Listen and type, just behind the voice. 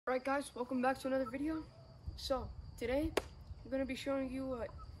Alright guys, welcome back to another video. So today I'm going to be showing you what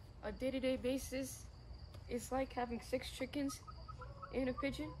a day-to-day basis is like having 6 chickens and a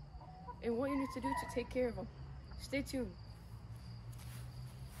pigeon and what you need to do to take care of them. Stay tuned.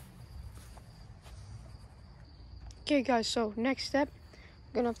 Okay guys, so next step,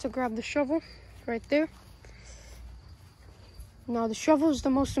 I'm going to have to grab the shovel right there. Now the shovel is the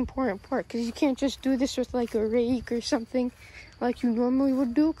most important part because you can't just do this with like a rake or something like you normally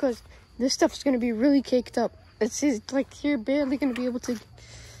would do, because this stuff's going to be really caked up. It's like you're barely going to be able to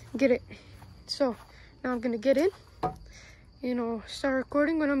get it. So now I'm going to get in and I'll start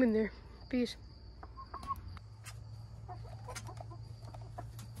recording when I'm in there. Peace.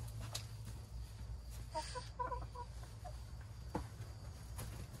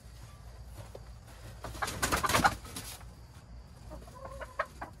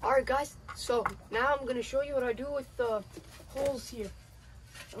 Alright guys, so now I'm going to show you what I do with the holes here.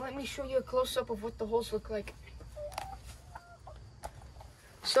 And let me show you a close-up of what the holes look like.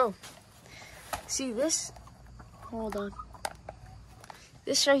 So, see this? Hold on.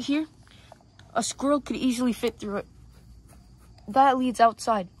 This right here, a squirrel could easily fit through it. That leads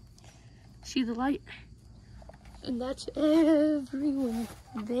outside. See the light? And that's everywhere.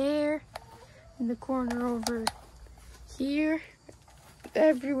 There, in the corner over here,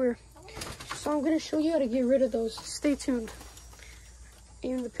 everywhere. So I'm going to show you how to get rid of those. Stay tuned.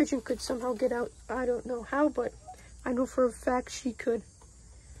 And the pigeon could somehow get out. I don't know how, but I know for a fact she could.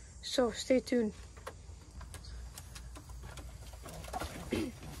 So stay tuned.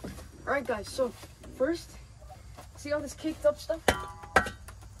 Alright guys, so first, see all this caked up stuff?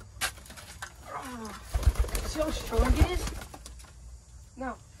 See how strong it is?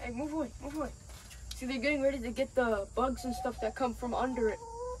 Now, hey, move away, move away. See, they're getting ready to get the bugs and stuff that come from under it.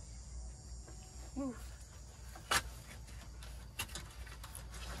 Move.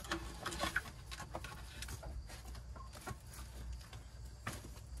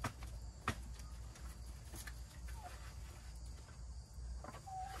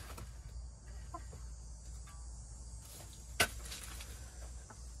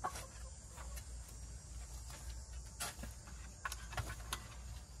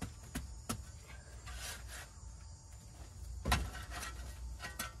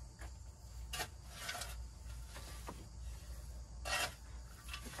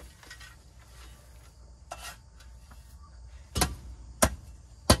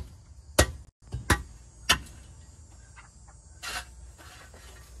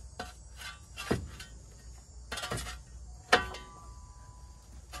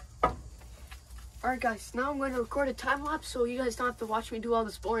 Alright guys, now I'm going to record a time lapse so you guys don't have to watch me do all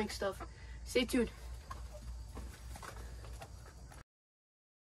this boring stuff. Stay tuned.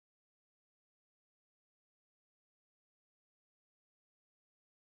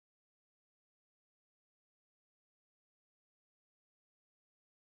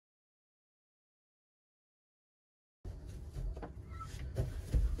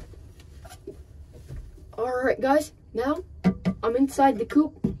 Alright guys, now I'm inside the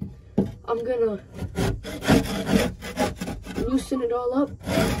coop. I'm gonna loosen it all up.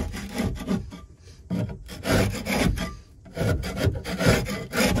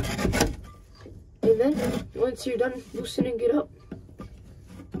 And then, once you're done loosening it up,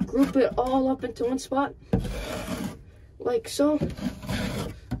 group it all up into one spot, like so.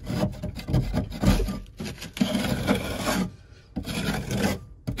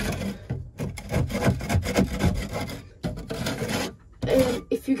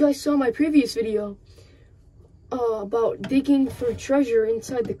 If you guys saw my previous video about digging for treasure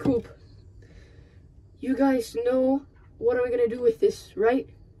inside the coop, you guys know what I'm gonna do with this, right?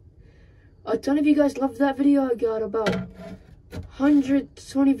 A ton of you guys loved that video. I got about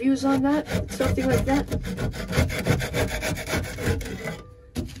 120 views on that, something like that.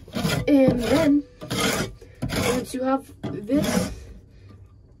 And then, once you have this,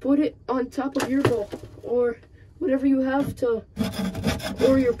 put it on top of your bowl, or whatever you have to,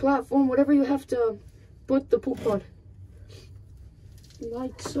 or your platform, whatever you have to put the poop on.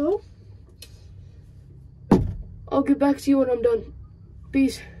 Like so. I'll get back to you when I'm done.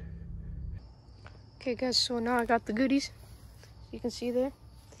 Peace. Okay guys, so now I got the goodies. You can see there.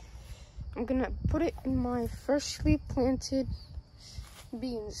 I'm gonna put it in my freshly planted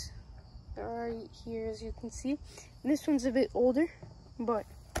beans. Right here, as you can see. This one's a bit older, but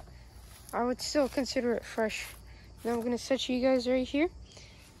I would still consider it fresh. Now I'm going to set you guys right here,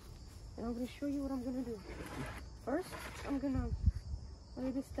 and I'm going to show you what I'm going to do. First, I'm going to lay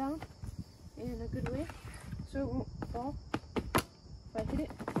this down in a good way so it won't fall if I hit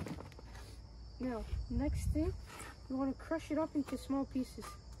it. Now, next thing, you want to crush it up into small pieces.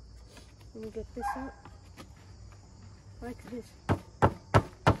 Let me get this out. Like this.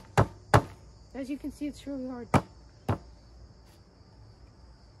 As you can see, it's really hard.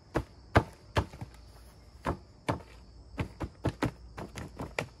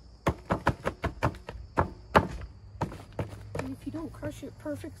 And if you don't crush it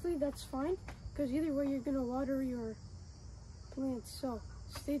perfectly, that's fine, because either way you're gonna water your plants. So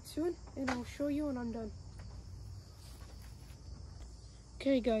stay tuned and I'll show you when I'm done.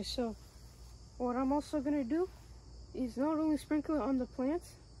 Okay guys, so what I'm also gonna do is not only sprinkle it on the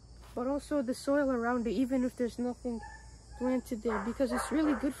plants, but also the soil around it, even if there's nothing planted there, because it's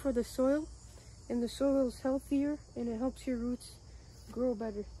really good for the soil, and the soil is healthier and it helps your roots grow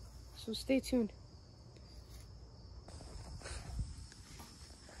better. So stay tuned.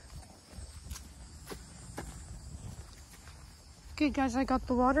 Okay guys, I got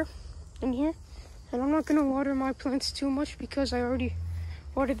the water in here, and I'm not gonna water my plants too much because I already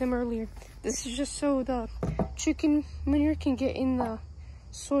watered them earlier. This is just so the chicken manure can get in the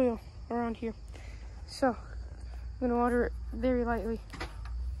soil around here. So I'm gonna water it very lightly,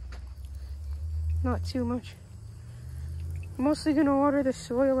 not too much. I'm mostly gonna water the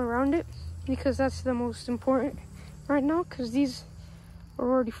soil around it because that's the most important right now, because these are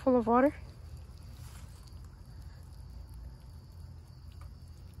already full of water.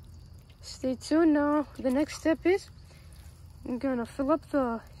 Stay tuned. Now the next step is I'm gonna fill up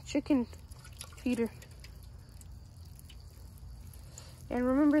the chicken feeder. And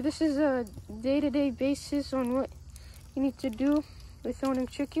remember, this is a day-to-day basis on what you need to do with owning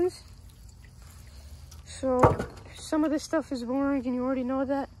chickens. So some of this stuff is boring and you already know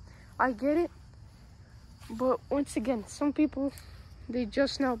that. I get it. But once again, some people, they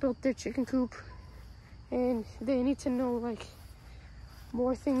just now built their chicken coop and they need to know like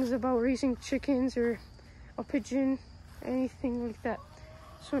more things about raising chickens or a pigeon, anything like that.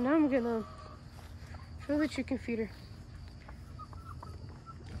 So now I'm gonna fill the chicken feeder.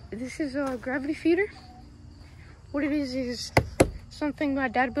 This is a gravity feeder. What it is something my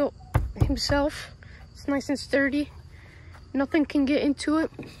dad built himself. It's nice and sturdy. Nothing can get into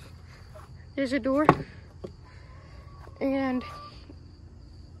it. There's a door. And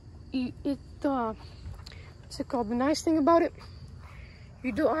what's it called? The nice thing about it,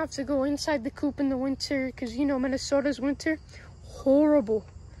 you don't have to go inside the coop in the winter, because you know Minnesota's winter, horrible,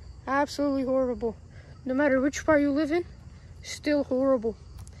 absolutely horrible. No matter which part you live in, still horrible.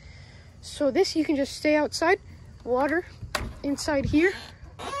 So this, you can just stay outside, water inside here,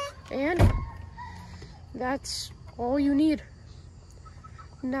 and that's all you need.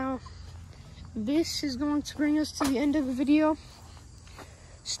 Now, this is going to bring us to the end of the video.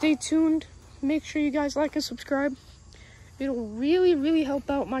 Stay tuned. Make sure you guys like and subscribe. It'll really help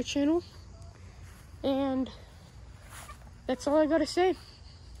out my channel. And that's all I gotta say.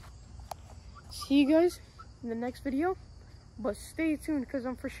 See you guys in the next video. But stay tuned, because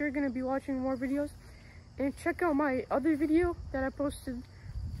I'm for sure gonna be watching more videos. And check out my other video that I posted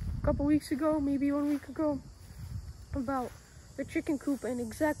a couple weeks ago, maybe 1 week ago, about the chicken coop, and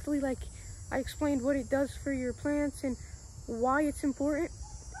exactly like I explained what it does for your plants and why it's important.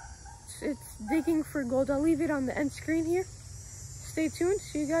 It's digging for gold. I'll leave it on the end screen here. Stay tuned.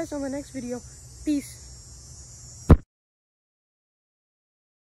 See you guys on the next video. Peace.